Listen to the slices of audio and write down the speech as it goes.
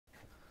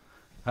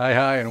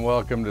Hi, and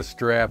welcome to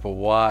Strap a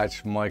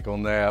Watch. Michael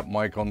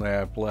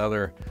Knapp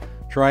Leather.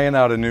 Trying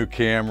out a new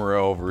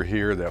camera over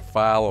here that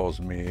follows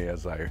me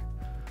as I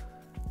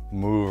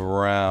move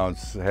around.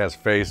 It has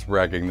face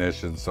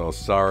recognition, so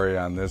sorry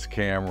on this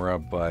camera,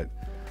 but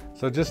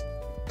so just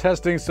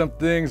testing some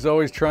things,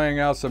 always trying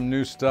out some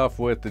new stuff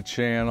with the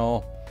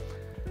channel.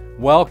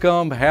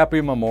 Welcome, happy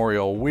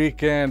Memorial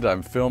Weekend.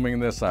 I'm filming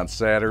this on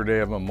Saturday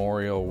of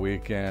Memorial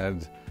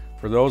Weekend.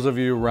 For those of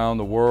you around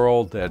the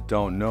world that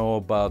don't know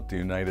about the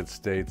United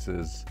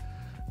States'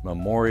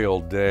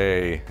 Memorial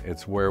Day,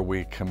 it's where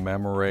we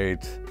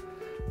commemorate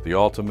the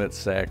ultimate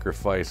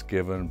sacrifice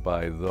given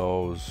by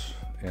those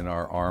in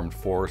our armed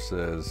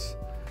forces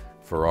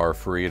for our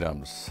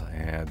freedoms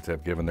and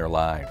have given their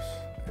lives.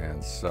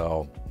 And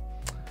so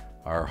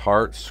our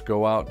hearts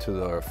go out to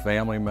the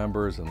family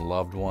members and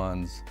loved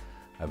ones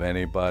of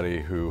anybody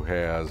who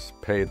has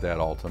paid that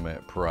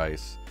ultimate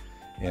price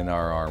in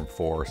our armed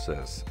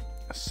forces.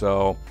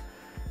 So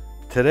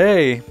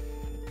today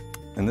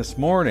and this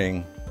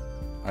morning,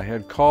 I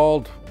had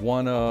called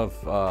one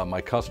of my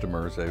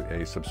customers,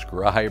 a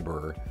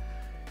subscriber,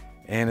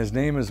 and his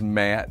name is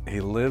Matt. He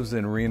lives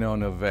in Reno,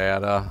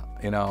 Nevada.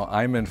 You know,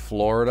 I'm in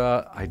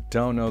Florida. I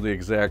don't know the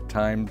exact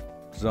time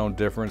zone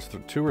difference,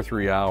 2 or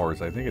 3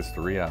 hours. I think it's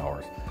 3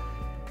 hours.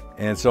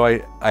 And so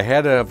I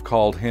had to have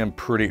called him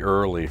pretty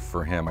early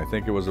for him. I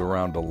think it was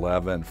around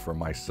 11 for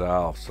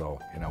myself. So,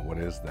 you know, what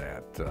is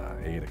that?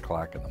 8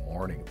 o'clock in the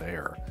morning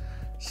there,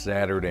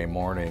 Saturday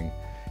morning.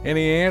 And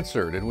he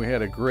answered, and we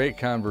had a great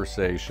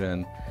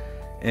conversation.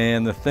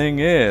 And the thing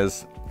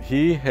is,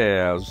 he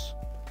has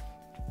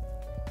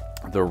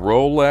the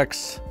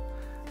Rolex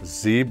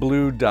Z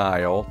Blue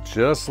dial,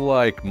 just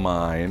like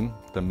mine,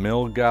 the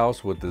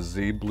Milgauss with the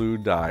Z Blue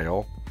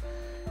dial.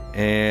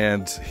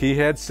 And he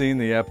had seen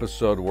the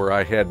episode where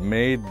I had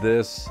made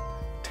this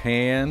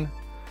tan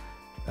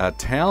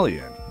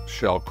Italian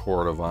shell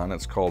Cordovan.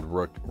 It's called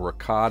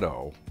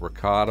Riccardo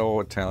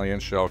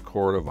Italian shell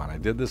Cordovan. I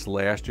did this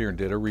last year and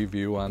did a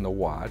review on the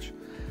watch,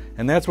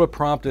 and that's what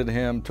prompted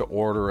him to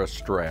order a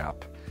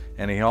strap.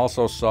 And he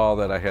also saw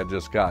that I had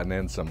just gotten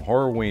in some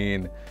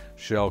Horween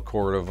shell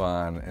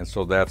Cordovan, and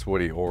so that's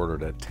what he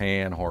ordered, a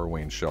tan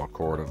Horween shell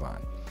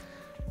Cordovan.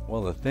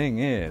 Well, the thing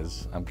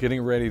is, I'm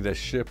getting ready to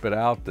ship it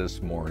out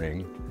this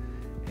morning,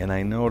 and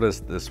I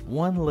noticed this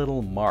one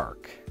little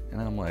mark,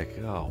 and I'm like,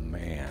 oh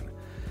man,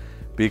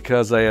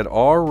 because I had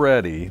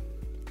already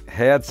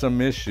had some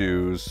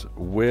issues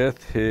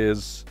with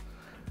his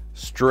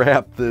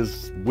strap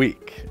this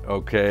week,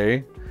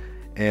 okay?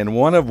 And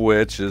one of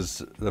which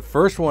is, the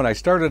first one I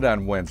started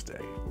on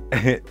Wednesday,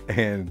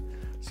 and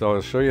so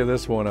I'll show you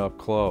this one up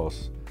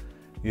close.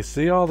 You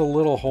see all the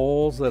little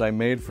holes that I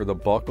made for the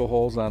buckle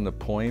holes on the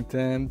point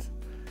end?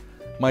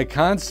 My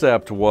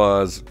concept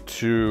was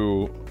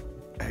to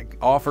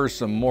offer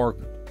some more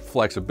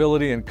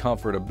flexibility and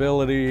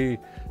comfortability,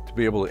 to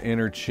be able to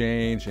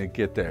interchange and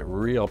get that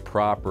real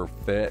proper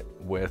fit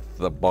with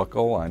the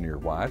buckle on your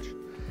watch.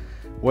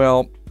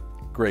 Well,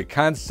 great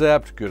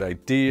concept, good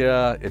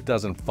idea. It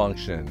doesn't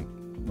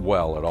function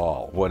well at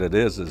all. What it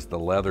is the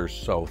leather's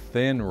so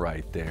thin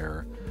right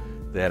there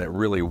that it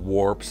really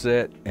warps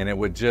it, and it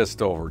would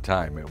just, over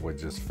time, it would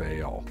just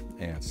fail.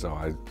 And so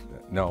I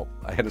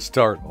had to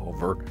start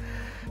over.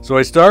 So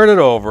I started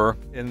over,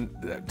 and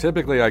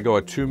typically I go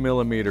a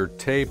 2mm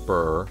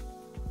taper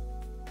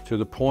to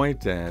the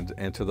point end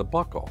and to the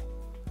buckle.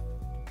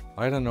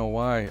 I don't know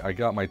why I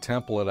got my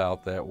template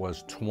out that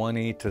was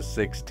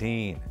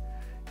 20:16,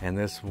 and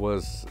this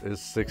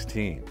is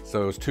 16,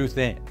 so it was too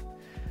thin.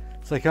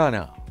 It's like, oh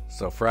no.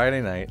 So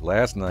Friday night,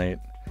 last night,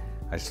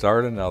 I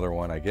start another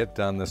one. I get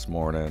done this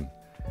morning,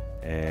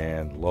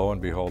 and lo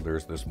and behold,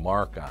 there's this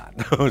mark on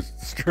the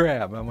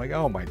strap. I'm like,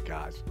 oh my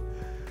gosh.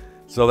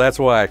 So that's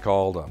why I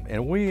called him.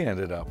 And we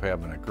ended up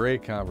having a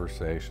great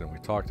conversation. We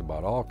talked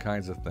about all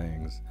kinds of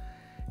things.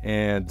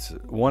 And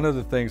one of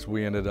the things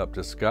we ended up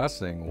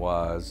discussing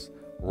was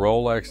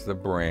Rolex, the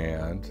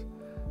brand,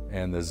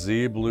 and the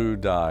Z Blue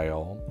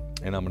dial.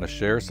 And I'm going to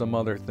share some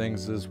other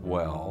things as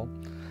well.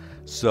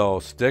 So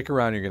stick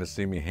around. You're going to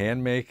see me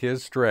hand make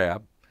his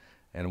strap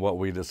and what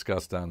we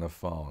discussed on the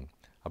phone.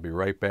 I'll be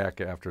right back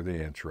after the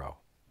intro.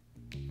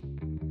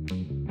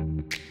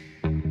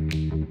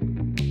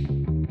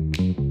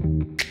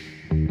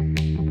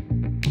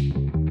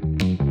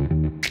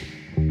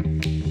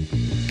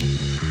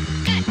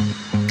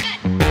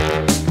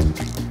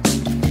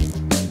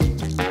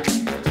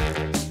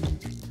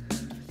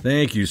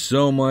 Thank you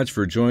so much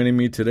for joining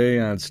me today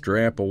on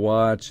Strap a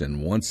Watch,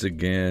 and once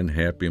again,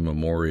 happy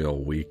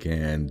Memorial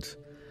Weekend.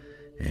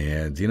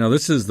 And, you know,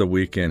 this is the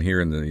weekend here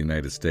in the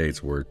United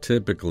States where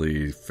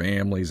typically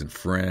families and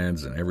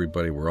friends and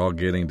everybody, we're all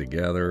getting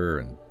together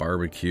and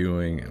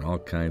barbecuing and all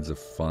kinds of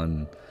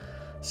fun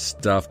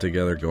stuff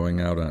together,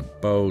 going out on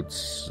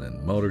boats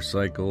and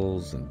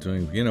motorcycles and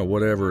doing, you know,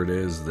 whatever it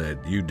is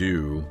that you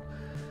do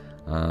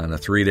on a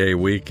 3-day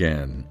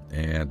weekend.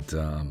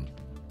 And,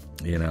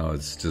 you know,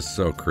 it's just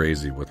so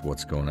crazy with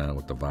what's going on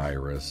with the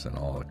virus and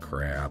all the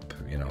crap.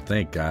 You know,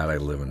 thank God I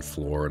live in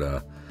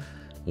Florida.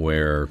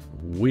 where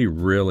we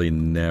really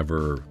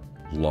never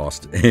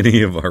lost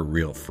any of our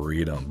real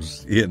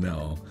freedoms, you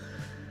know.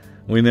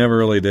 We never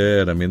really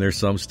did. I mean, there's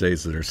some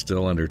states that are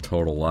still under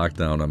total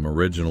lockdown. I'm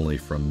originally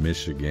from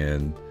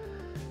Michigan,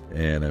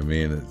 and I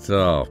mean, it's,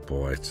 oh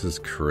boy, it's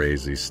just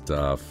crazy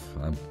stuff.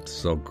 I'm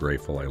so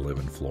grateful I live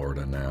in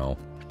Florida now.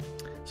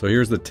 So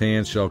here's the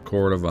tan shell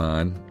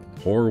Cordovan,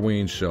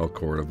 Horween shell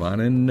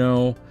Cordovan, and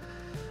no,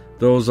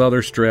 those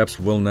other straps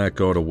will not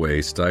go to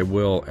waste. I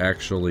will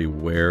actually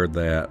wear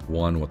that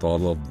one with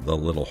all of the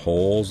little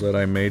holes that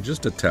I made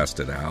just to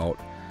test it out.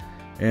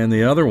 And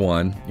the other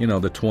one, you know,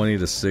 the 20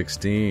 to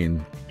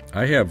 16,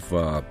 I have,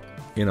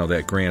 you know,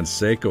 that Grand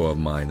Seiko of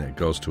mine that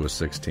goes to a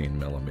 16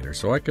 millimeter.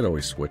 So I could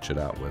always switch it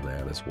out with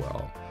that as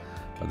well.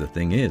 But the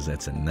thing is,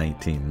 that's a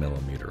 19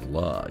 millimeter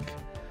lug.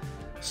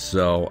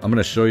 So I'm going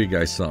to show you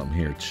guys something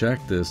here.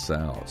 Check this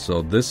out.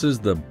 So this is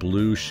the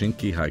blue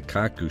Shinki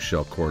Haikaku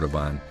shell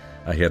Cordovan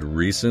I had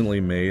recently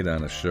made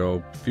on a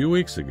show a few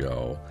weeks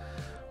ago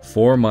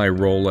for my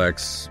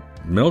Rolex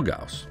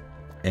Milgauss.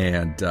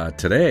 And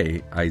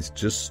today, I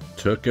just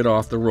took it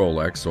off the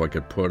Rolex so I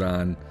could put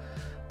on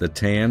the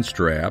tan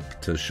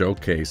strap to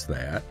showcase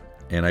that.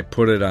 And I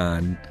put it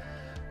on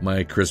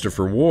my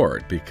Christopher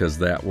Ward because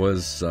that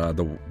was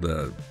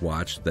the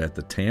watch that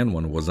the tan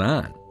one was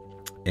on.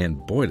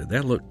 And boy, did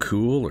that look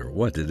cool, or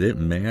what? Did it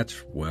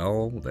match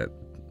well? That,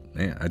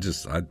 man,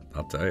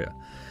 I'll tell you.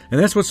 And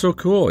that's what's so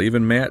cool.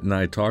 Even Matt and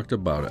I talked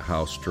about it,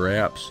 how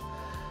straps,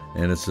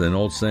 and it's an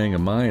old saying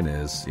of mine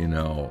is, you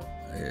know,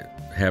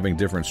 having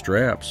different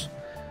straps,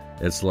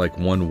 it's like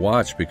one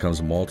watch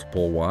becomes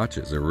multiple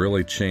watches. It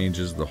really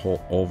changes the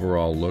whole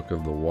overall look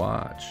of the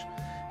watch.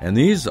 And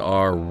these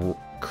are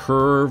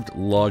curved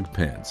lug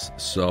pins.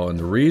 So, and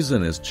the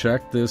reason is,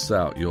 check this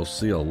out. You'll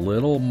see a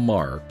little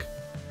mark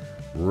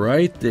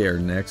right there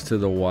next to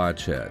the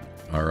watch head.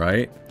 All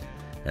right?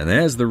 And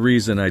that is the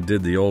reason I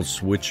did the old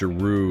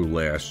switcheroo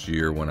last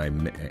year when I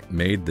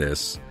made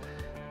this.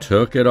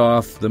 Took it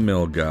off the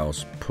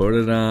Milgauss, put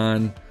it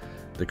on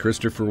the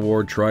Christopher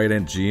Ward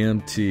Trident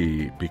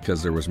GMT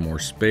because there was more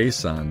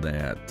space on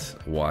that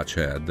watch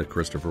head, the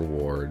Christopher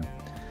Ward.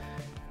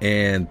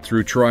 And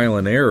through trial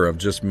and error of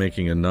just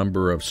making a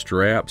number of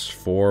straps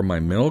for my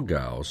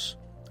Milgauss,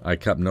 I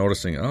kept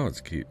noticing, oh,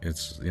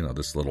 it's you know,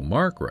 this little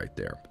mark right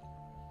there.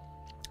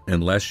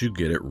 Unless you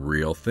get it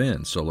real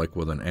thin. So like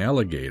with an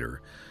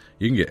alligator,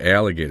 you can get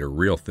alligator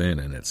real thin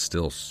and it's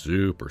still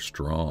super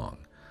strong.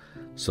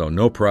 So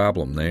no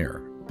problem there.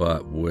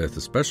 But with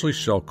especially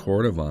shell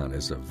Cordovan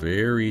is a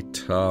very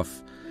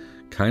tough,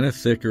 kind of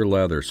thicker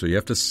leather. So you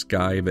have to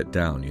skive it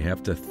down. You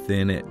have to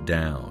thin it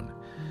down.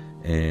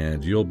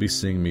 And you'll be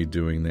seeing me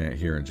doing that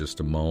here in just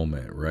a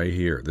moment. Right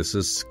here. This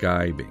is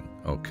skiving.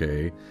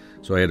 Okay.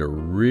 So I had to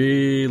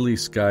really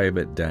skive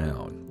it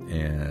down.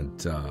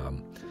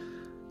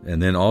 And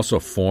then also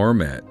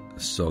form it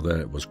so that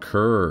it was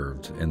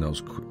curved and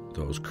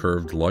those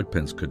curved lug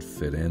pins could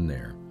fit in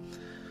there.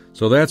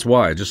 So that's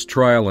why, just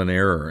trial and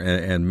error.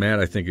 And Matt,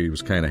 I think he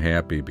was kind of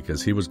happy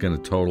because he was going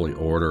to totally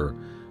order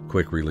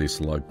quick release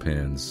lug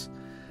pins.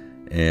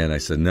 And I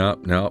said,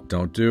 nope,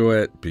 don't do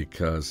it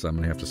because I'm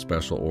going to have to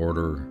special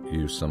order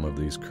you some of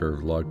these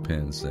curved lug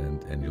pins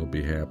and you'll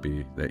be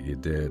happy that you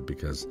did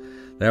because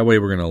that way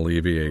we're going to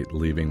alleviate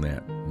leaving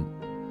that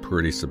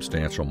pretty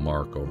substantial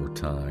mark over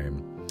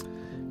time.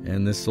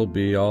 And this will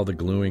be all the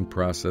gluing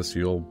process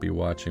you'll be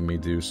watching me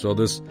do. So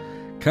this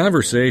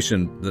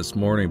conversation this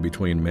morning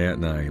between Matt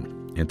and I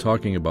and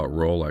talking about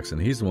Rolex,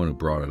 and he's the one who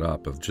brought it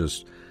up, of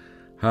just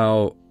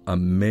how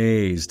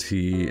amazed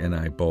he and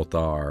I both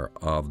are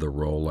of the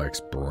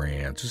Rolex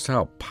brand, just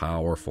how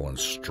powerful and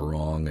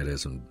strong it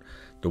is and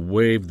the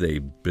way they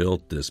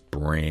built this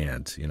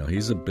brand. You know,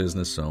 he's a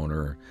business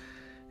owner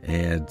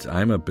and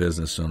I'm a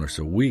business owner,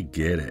 so we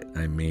get it.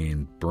 I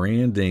mean,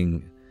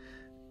 branding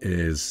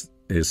is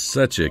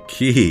such a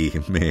key,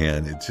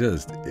 man. It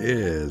just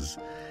is.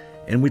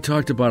 And we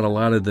talked about a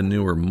lot of the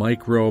newer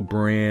micro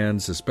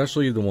brands,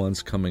 especially the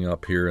ones coming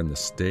up here in the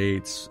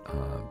States.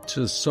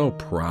 Just so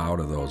proud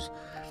of those.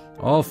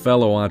 All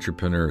fellow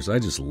entrepreneurs. I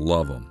just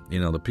love them. You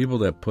know, the people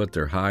that put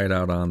their hide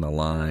out on the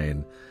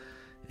line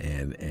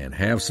and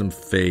have some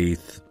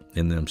faith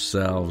in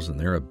themselves and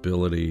their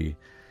ability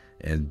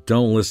and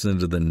don't listen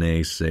to the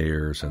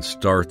naysayers and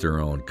start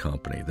their own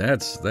company.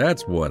 That's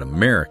what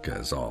America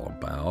is all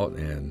about.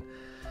 And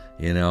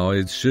you know,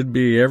 it should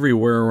be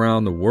everywhere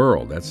around the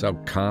world. That's how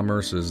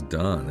commerce is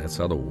done. That's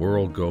how the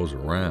world goes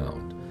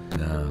around.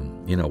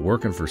 You know,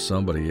 working for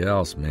somebody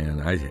else,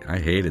 man, I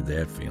hated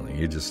that feeling.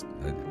 You're just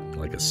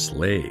like a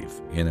slave.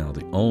 You know,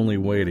 the only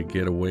way to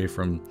get away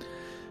from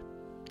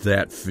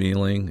that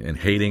feeling and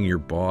hating your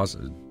boss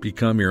is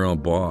become your own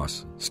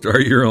boss.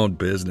 Start your own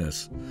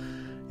business.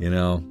 You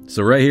know,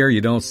 so right here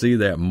you don't see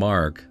that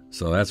mark.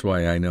 So that's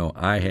why I know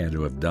I had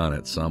to have done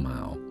it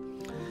somehow.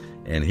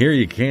 And here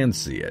you can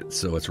see it.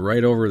 So it's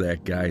right over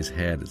that guy's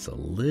head. It's a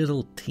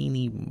little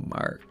teeny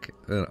mark.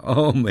 And,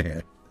 oh,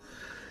 man.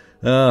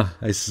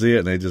 I see it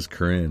and I just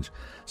cringe.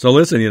 So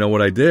listen, you know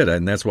what I did,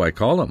 and that's why I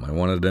called him. I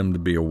wanted them to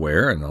be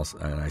aware, and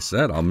I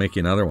said, I'll make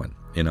you another one.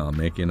 I'll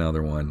make you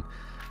another one,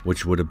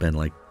 which would have been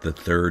like the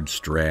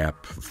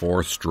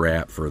fourth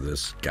strap for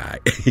this guy,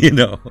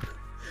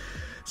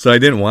 So I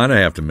didn't want to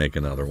have to make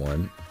another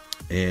one.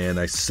 And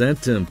I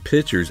sent him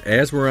pictures.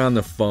 As we're on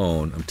the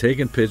phone, I'm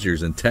taking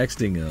pictures and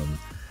texting him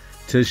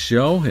to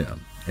show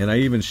him. And I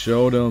even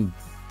showed him,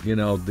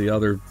 the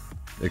other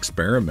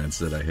experiments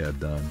that I had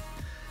done.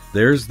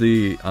 There's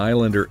the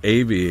Islander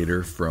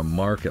Aviator from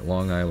Mark at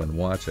Long Island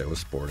Watch I was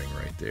sporting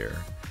right there.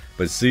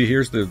 But see,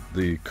 here's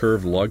the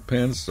curved lug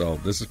pins. So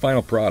this is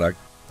final product.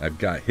 I've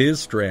got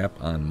his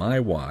strap on my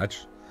watch.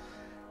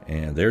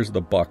 And there's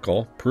the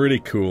buckle. Pretty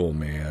cool,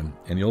 man.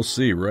 And you'll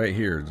see right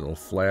here, it'll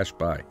flash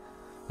by.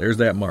 There's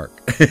that mark.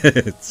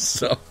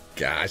 So,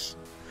 gosh.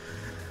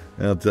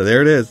 So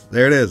there it is.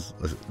 There it is.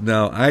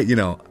 Now,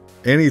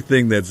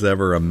 anything that's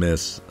ever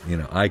amiss,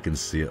 I can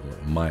see it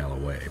a mile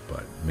away,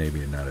 but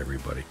maybe not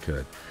everybody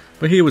could.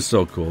 But he was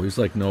so cool. He's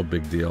like, no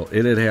big deal.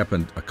 It had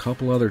happened a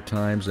couple other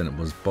times, and it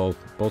was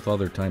both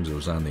other times it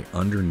was on the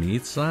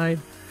underneath side.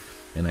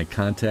 And I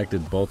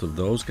contacted both of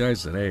those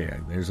guys, said, hey,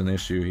 there's an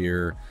issue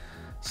here.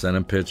 Send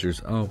them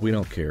pictures. Oh, we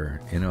don't care.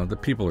 The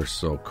people are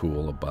so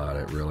cool about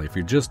it, really, if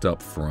you're just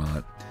up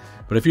front.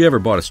 But if you ever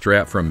bought a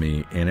strap from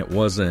me and it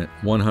wasn't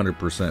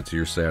 100% to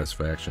your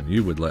satisfaction,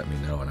 you would let me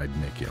know, and I'd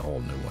make you a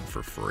whole new one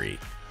for free.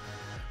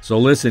 So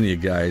listen, you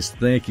guys,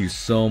 thank you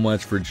so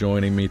much for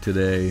joining me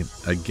today.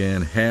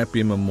 Again,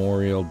 happy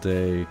Memorial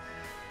Day.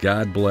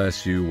 God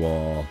bless you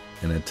all.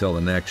 And until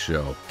the next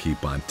show,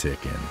 keep on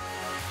ticking.